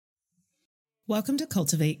Welcome to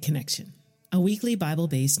Cultivate Connection, a weekly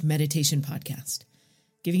Bible-based meditation podcast,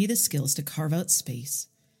 giving you the skills to carve out space,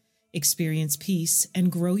 experience peace, and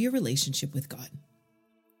grow your relationship with God.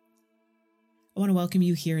 I want to welcome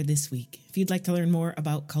you here this week. If you'd like to learn more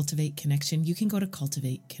about Cultivate Connection, you can go to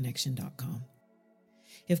cultivateconnection.com.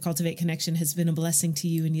 If Cultivate Connection has been a blessing to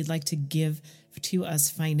you and you'd like to give to us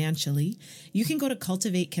financially, you can go to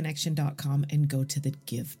cultivateconnection.com and go to the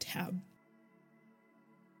Give tab.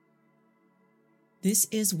 This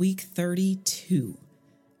is week 32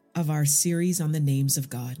 of our series on the names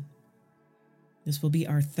of God. This will be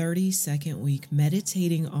our 32nd week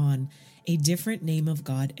meditating on a different name of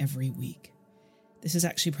God every week. This is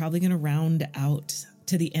actually probably going to round out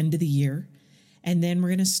to the end of the year. And then we're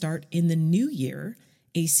going to start in the new year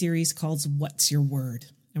a series called What's Your Word?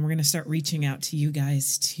 And we're going to start reaching out to you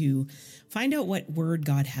guys to find out what word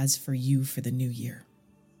God has for you for the new year.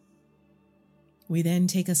 We then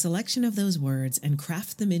take a selection of those words and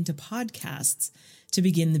craft them into podcasts to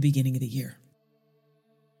begin the beginning of the year.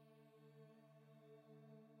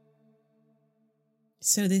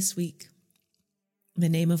 So this week, the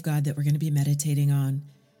name of God that we're going to be meditating on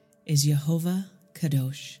is Jehovah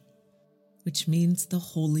Kadosh, which means the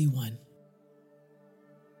Holy One.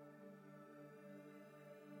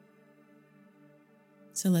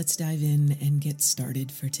 So let's dive in and get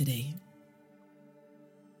started for today.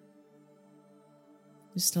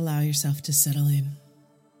 Just allow yourself to settle in,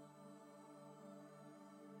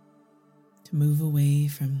 to move away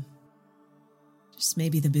from just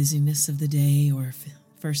maybe the busyness of the day or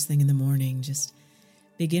first thing in the morning, just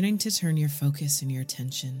beginning to turn your focus and your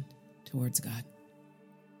attention towards God,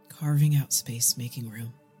 carving out space, making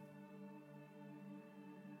room.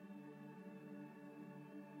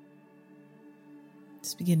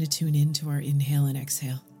 Just begin to tune into our inhale and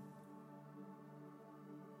exhale.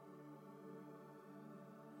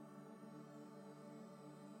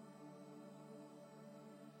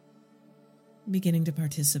 Beginning to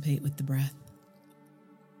participate with the breath.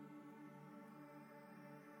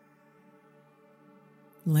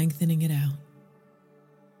 Lengthening it out.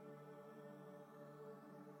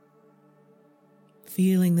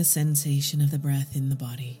 Feeling the sensation of the breath in the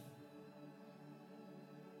body.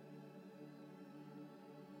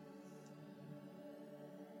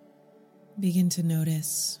 Begin to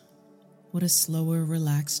notice what a slower,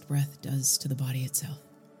 relaxed breath does to the body itself.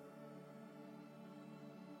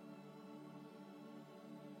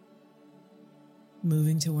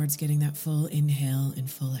 Moving towards getting that full inhale and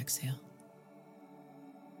full exhale.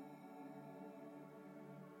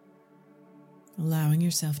 Allowing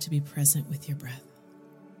yourself to be present with your breath.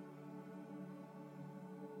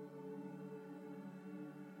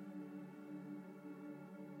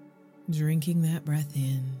 Drinking that breath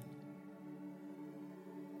in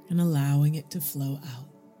and allowing it to flow out.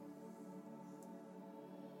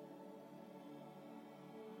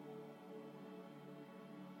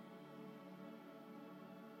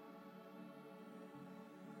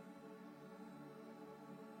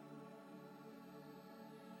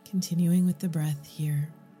 Continuing with the breath here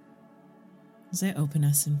as I open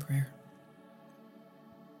us in prayer.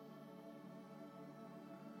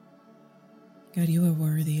 God, you are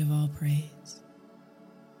worthy of all praise.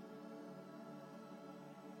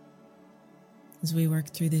 As we work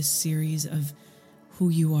through this series of who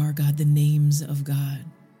you are, God, the names of God,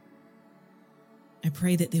 I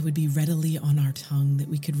pray that they would be readily on our tongue, that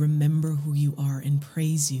we could remember who you are and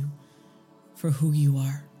praise you for who you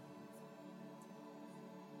are.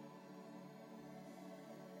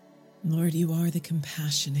 Lord, you are the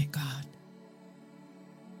compassionate God.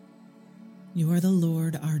 You are the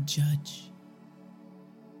Lord, our judge.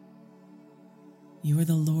 You are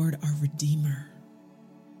the Lord, our Redeemer.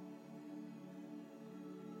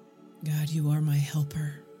 God, you are my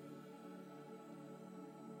helper.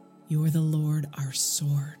 You are the Lord, our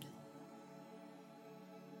sword.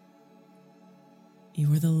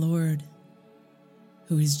 You are the Lord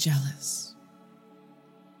who is jealous.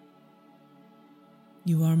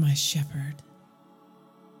 You are my shepherd.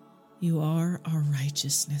 You are our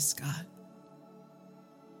righteousness, God.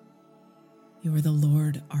 You are the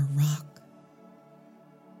Lord, our rock.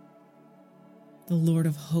 The Lord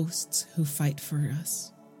of hosts who fight for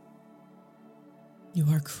us. You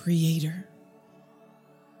are creator.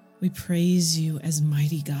 We praise you as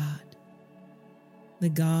mighty God, the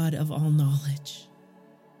God of all knowledge,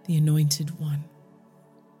 the anointed one.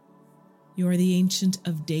 You are the Ancient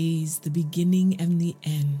of Days, the beginning and the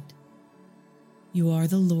end. You are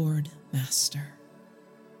the Lord, Master.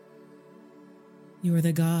 You are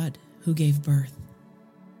the God who gave birth,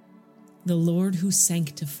 the Lord who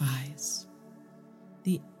sanctifies,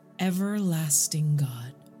 the everlasting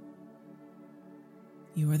God.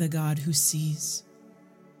 You are the God who sees,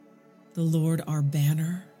 the Lord our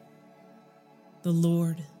banner, the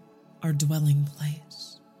Lord our dwelling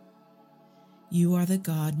place. You are the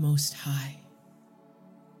God most high,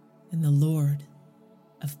 and the Lord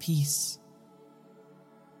of peace.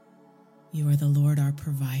 You are the Lord our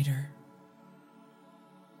provider.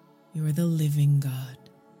 You are the living God.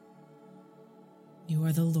 You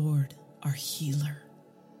are the Lord our healer.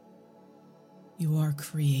 You are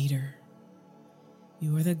creator.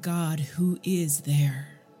 You are the God who is there.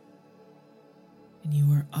 And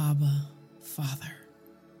you are Abba, Father.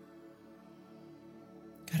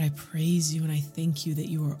 God, I praise you and I thank you that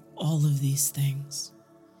you are all of these things.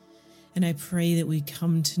 And I pray that we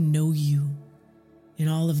come to know you in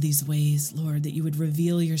all of these ways, Lord, that you would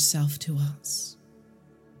reveal yourself to us.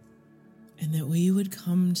 And that we would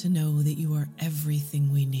come to know that you are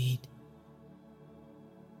everything we need.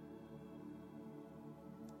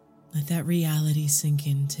 Let that reality sink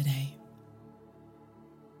in today.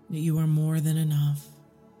 That you are more than enough.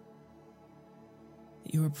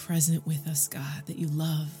 That you are present with us, God. That you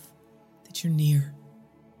love. That you're near.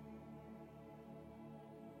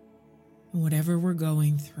 And whatever we're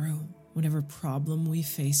going through, whatever problem we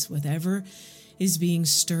face, whatever is being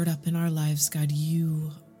stirred up in our lives, God,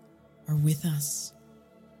 you are with us.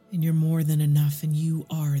 And you're more than enough, and you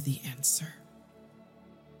are the answer.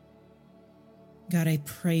 God, I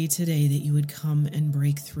pray today that you would come and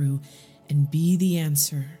break through and be the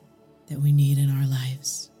answer that we need in our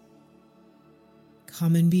lives.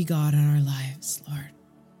 Come and be God in our lives, Lord.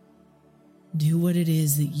 Do what it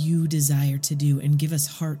is that you desire to do and give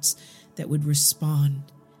us hearts that would respond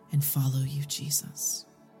and follow you, Jesus.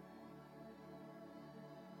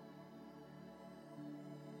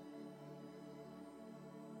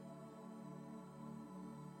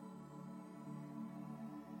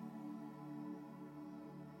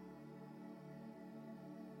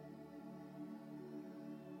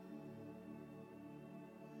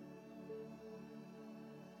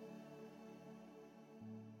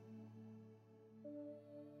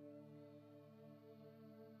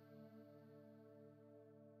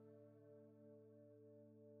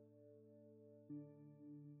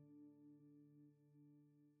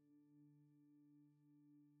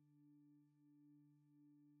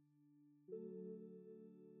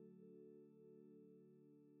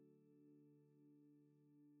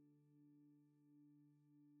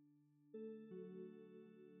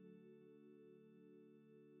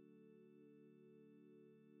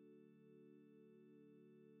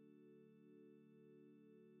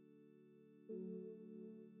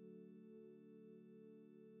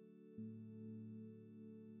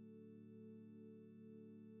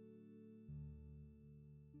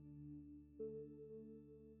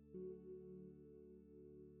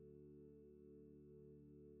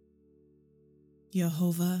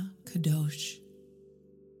 Jehovah Kadosh,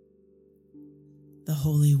 the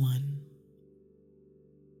Holy One.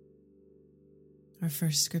 Our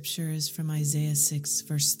first scripture is from Isaiah 6,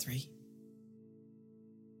 verse 3.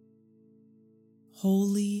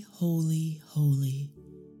 Holy, holy, holy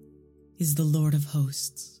is the Lord of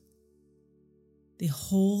hosts. The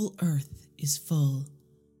whole earth is full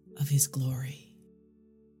of his glory.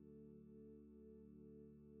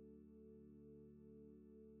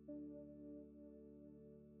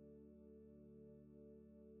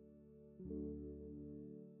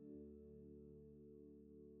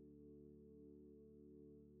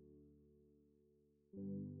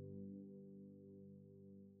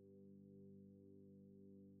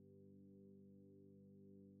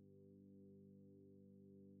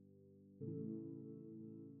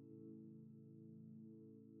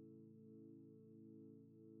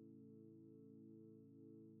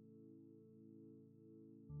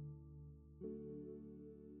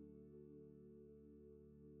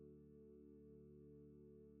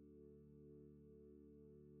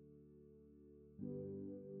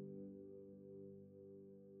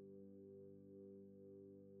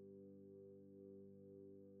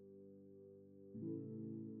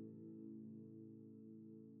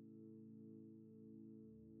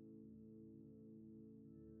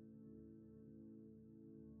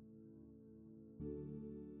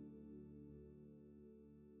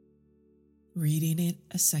 Reading it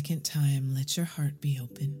a second time, let your heart be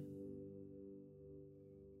open.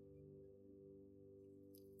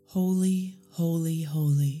 Holy, holy,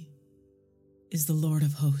 holy is the Lord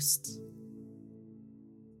of hosts.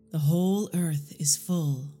 The whole earth is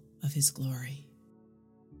full of his glory.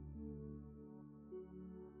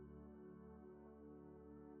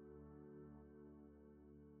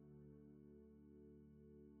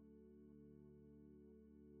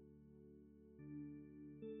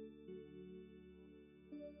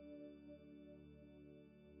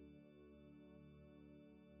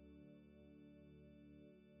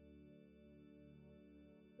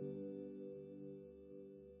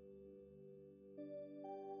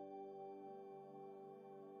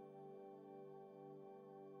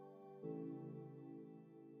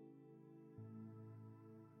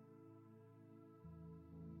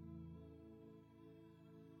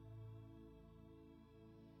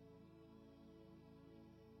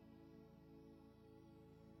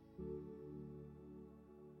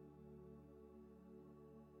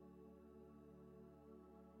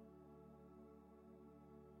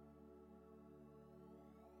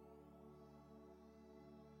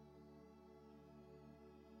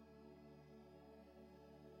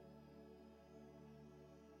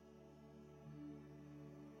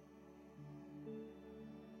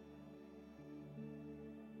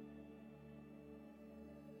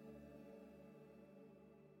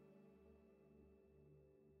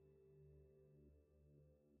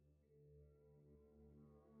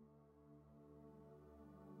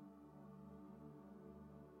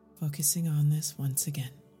 Focusing on this once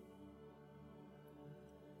again.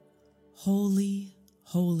 Holy,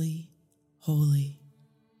 holy, holy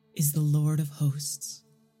is the Lord of hosts.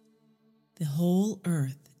 The whole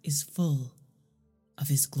earth is full of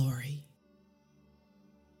his glory.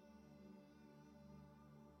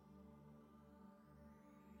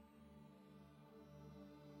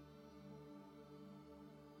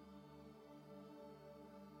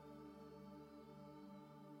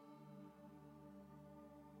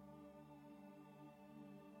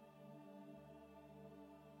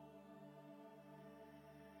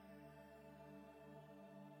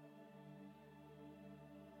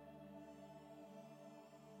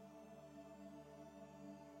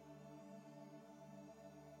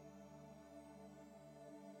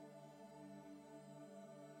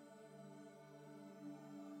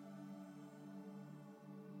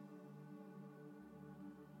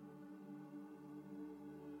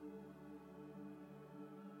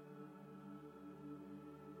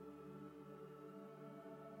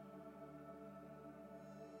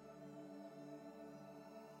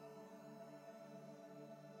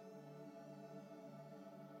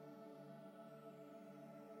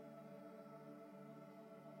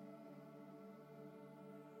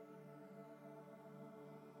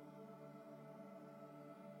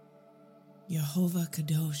 Jehovah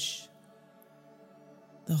Kadosh,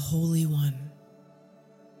 the Holy One.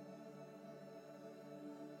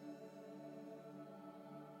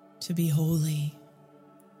 To be holy,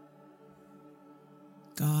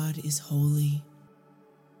 God is holy.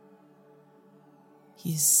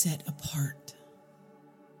 He is set apart.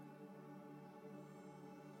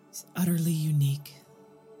 He's utterly unique,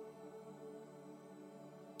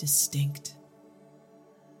 distinct,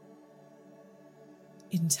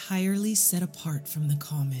 entirely set apart from the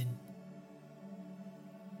common.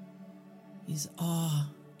 He's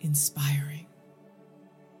awe-inspiring.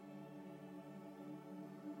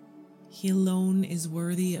 He alone is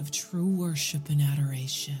worthy of true worship and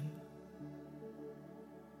adoration.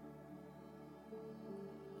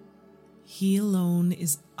 He alone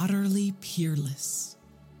is utterly peerless.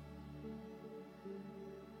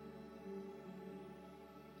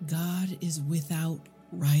 God is without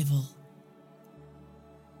rival.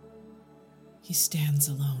 He stands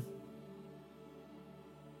alone.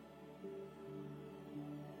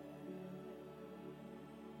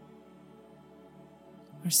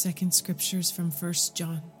 Our second scripture is from 1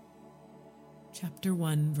 John, chapter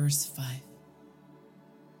 1, verse 5.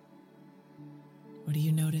 What do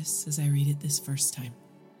you notice as I read it this first time?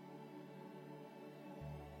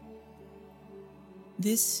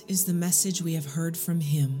 This is the message we have heard from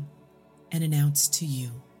him and announced to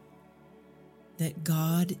you, that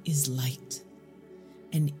God is light,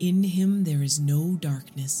 and in him there is no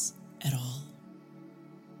darkness at all.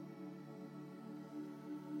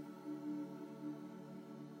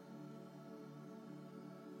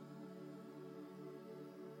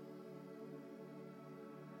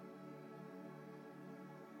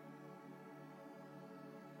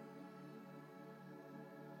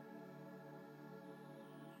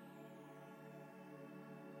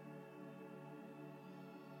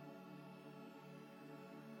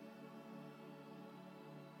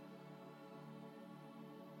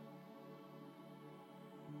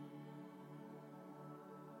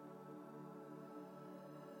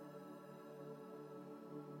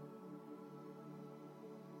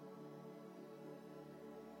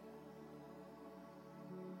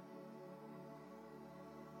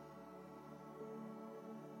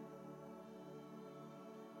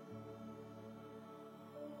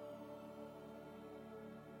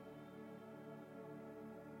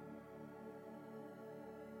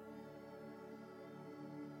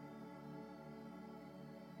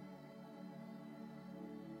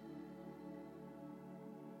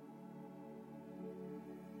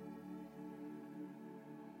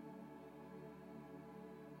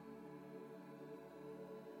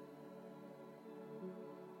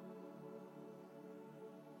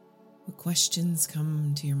 questions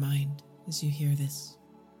come to your mind as you hear this.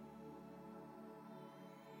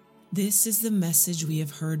 This is the message we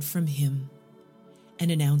have heard from him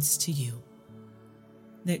and announced to you,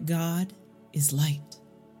 that God is light,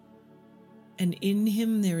 and in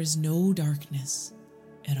him there is no darkness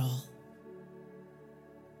at all.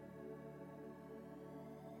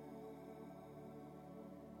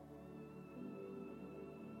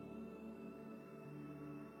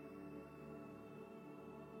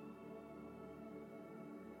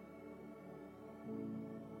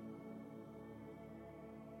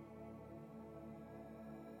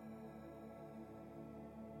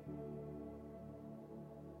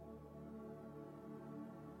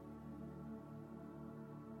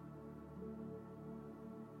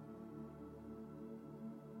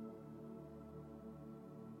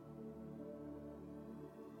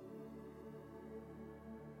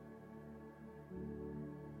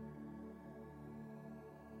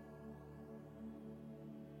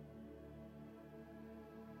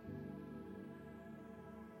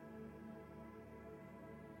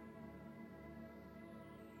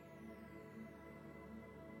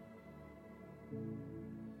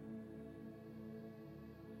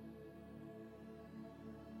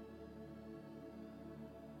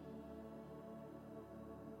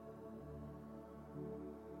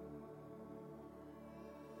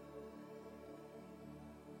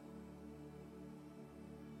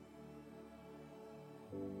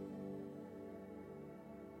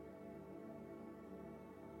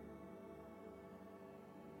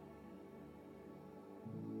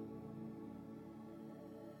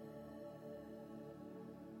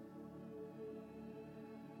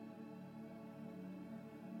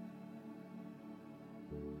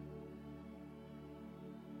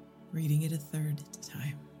 Reading it a third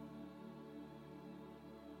time.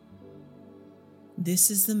 This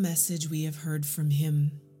is the message we have heard from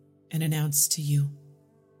him and announced to you,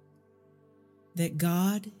 that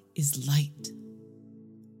God is light,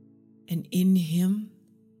 and in him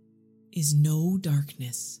is no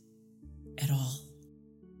darkness at all.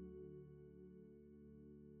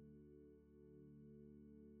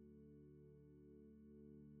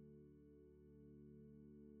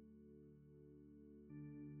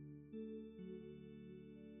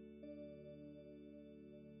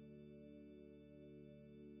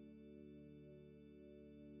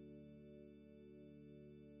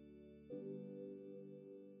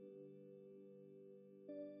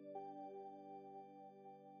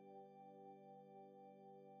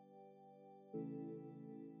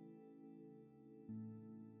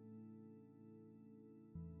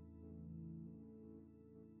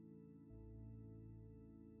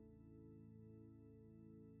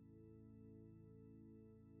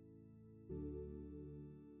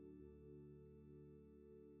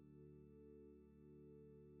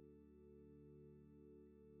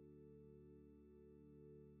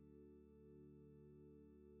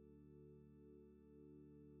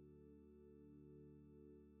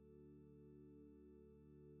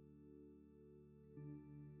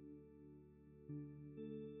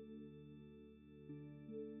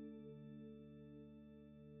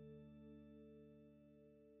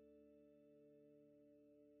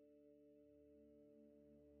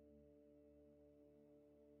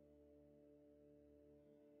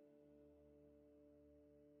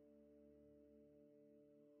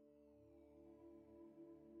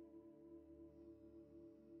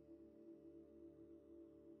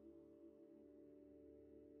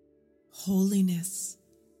 Holiness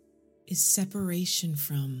is separation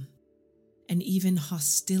from and even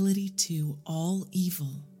hostility to all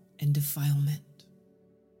evil and defilement.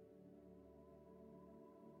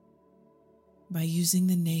 By using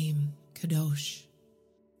the name Kadosh,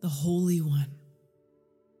 the Holy One,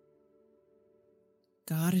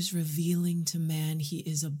 God is revealing to man he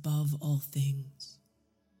is above all things.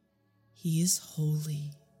 He is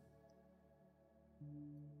holy.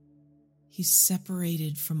 He's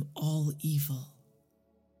separated from all evil.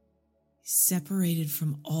 He's separated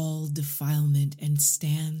from all defilement and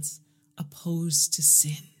stands opposed to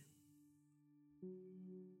sin.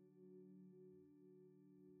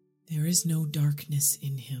 There is no darkness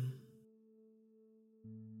in him.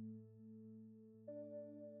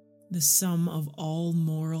 The sum of all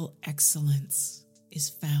moral excellence is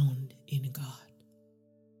found in God.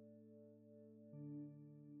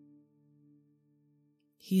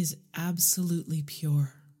 He is absolutely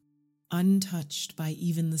pure, untouched by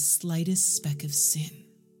even the slightest speck of sin.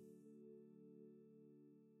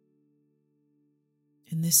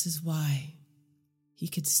 And this is why he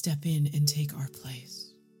could step in and take our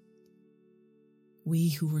place.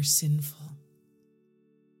 We who were sinful,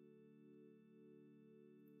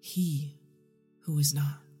 he who is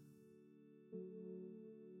not.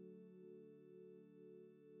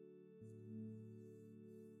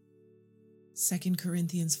 Second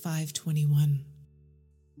Corinthians 5:21.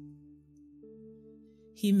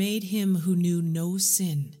 He made him who knew no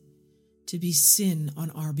sin to be sin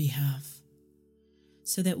on our behalf,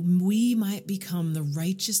 so that we might become the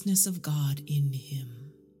righteousness of God in him.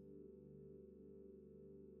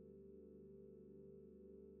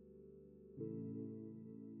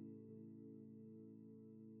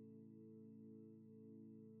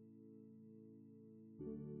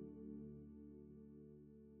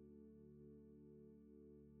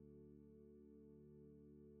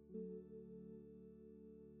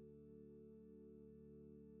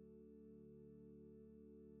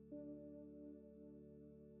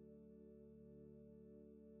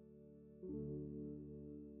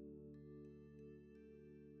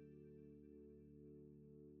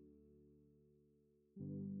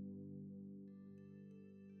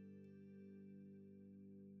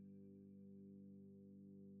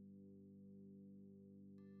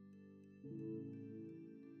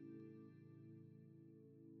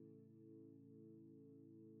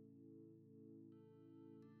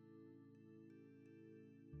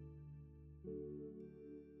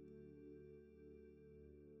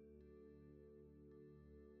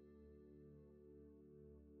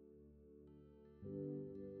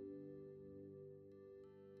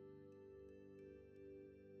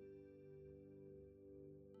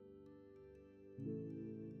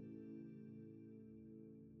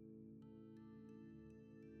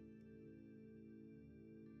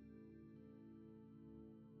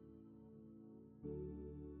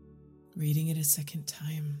 Reading it a second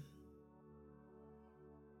time.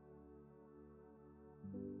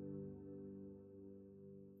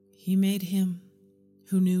 He made him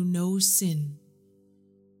who knew no sin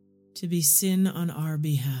to be sin on our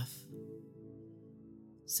behalf,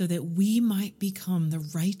 so that we might become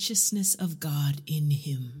the righteousness of God in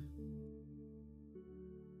him.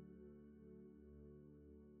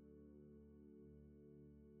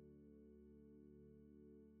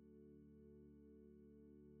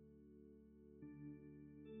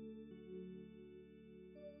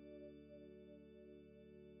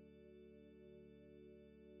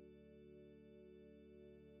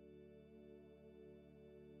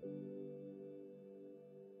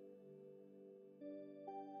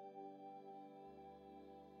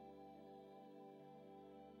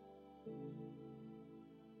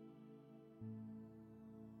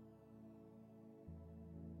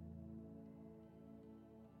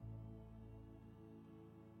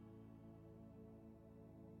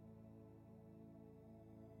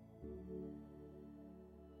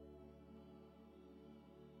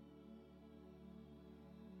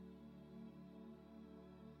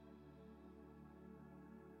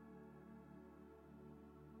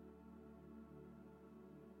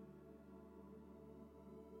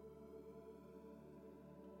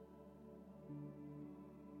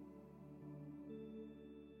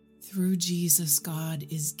 Through Jesus, God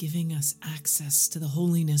is giving us access to the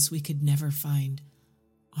holiness we could never find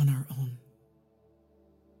on our own.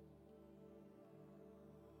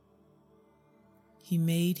 He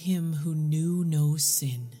made him who knew no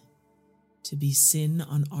sin to be sin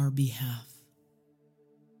on our behalf,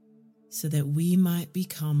 so that we might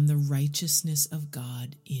become the righteousness of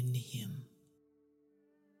God in him.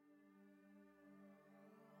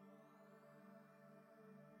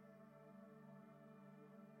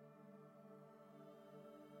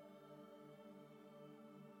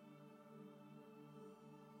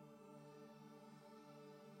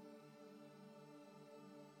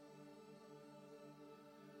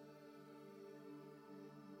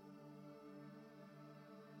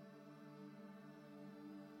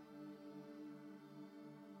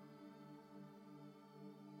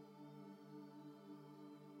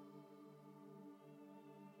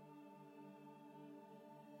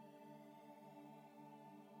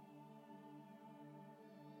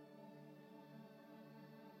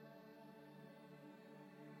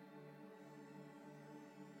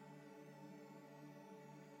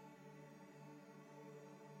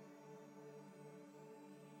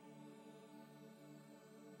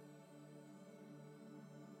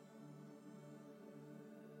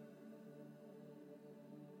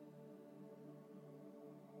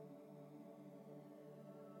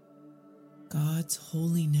 God's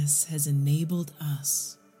holiness has enabled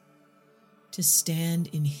us to stand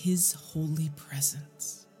in his holy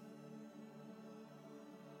presence.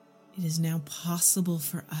 It is now possible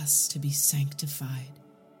for us to be sanctified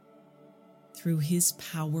through his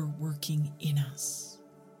power working in us.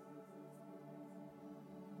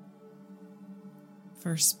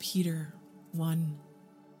 1 Peter 1,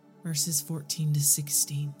 verses 14 to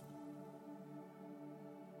 16.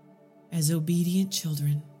 As obedient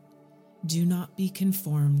children, do not be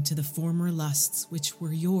conformed to the former lusts which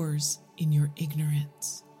were yours in your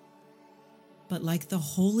ignorance. But like the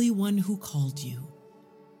Holy One who called you,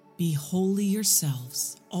 be holy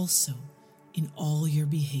yourselves also in all your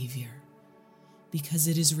behavior, because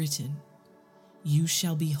it is written, "You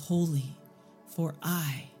shall be holy, for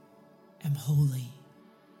I am holy."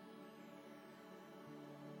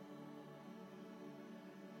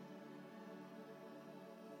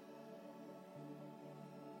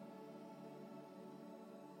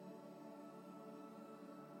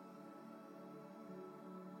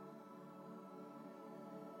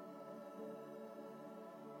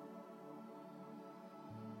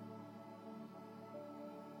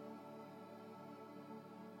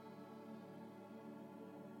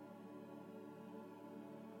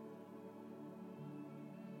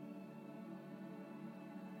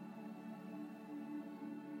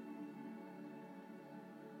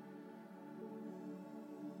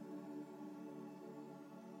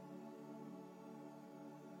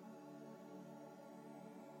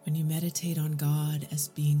 When you meditate on God as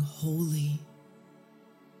being holy,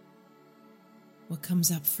 what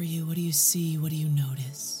comes up for you? What do you see? What do you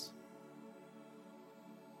notice?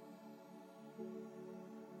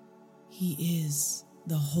 He is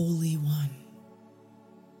the Holy One.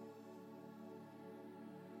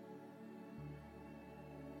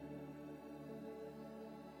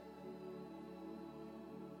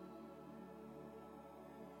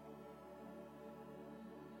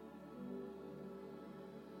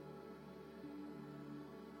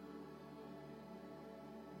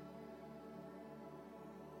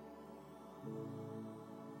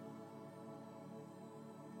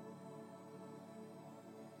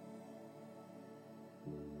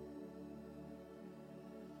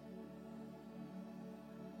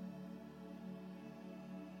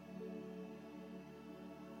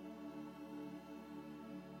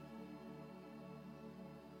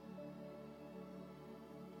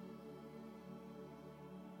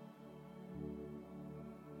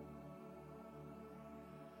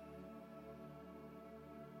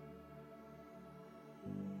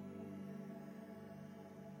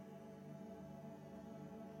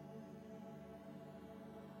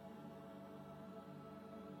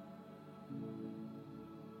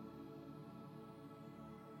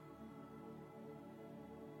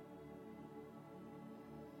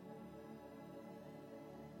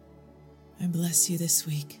 I bless you this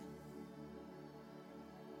week.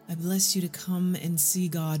 I bless you to come and see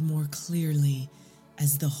God more clearly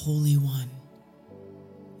as the Holy One,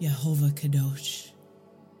 Jehovah Kadosh.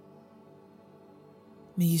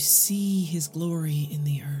 May you see His glory in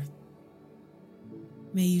the earth.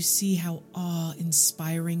 May you see how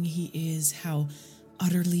awe-inspiring He is, how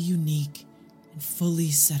utterly unique and fully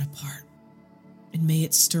set apart. And may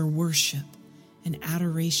it stir worship and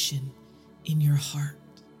adoration in your heart.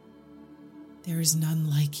 There is none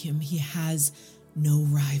like Him. He has no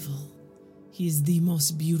rival. He is the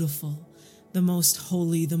most beautiful, the most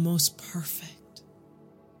holy, the most perfect.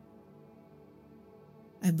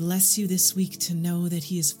 I bless you this week to know that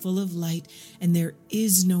He is full of light and there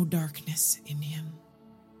is no darkness in Him.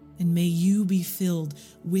 And may you be filled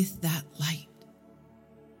with that light,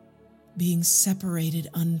 being separated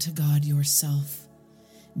unto God yourself,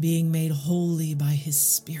 being made holy by His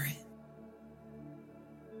Spirit.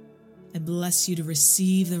 I bless you to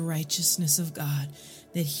receive the righteousness of God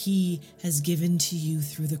that He has given to you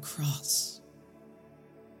through the cross.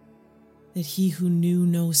 That He who knew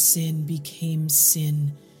no sin became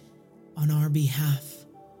sin on our behalf,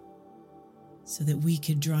 so that we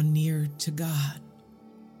could draw near to God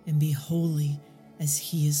and be holy as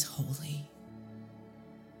He is holy.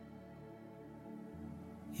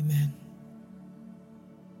 Amen.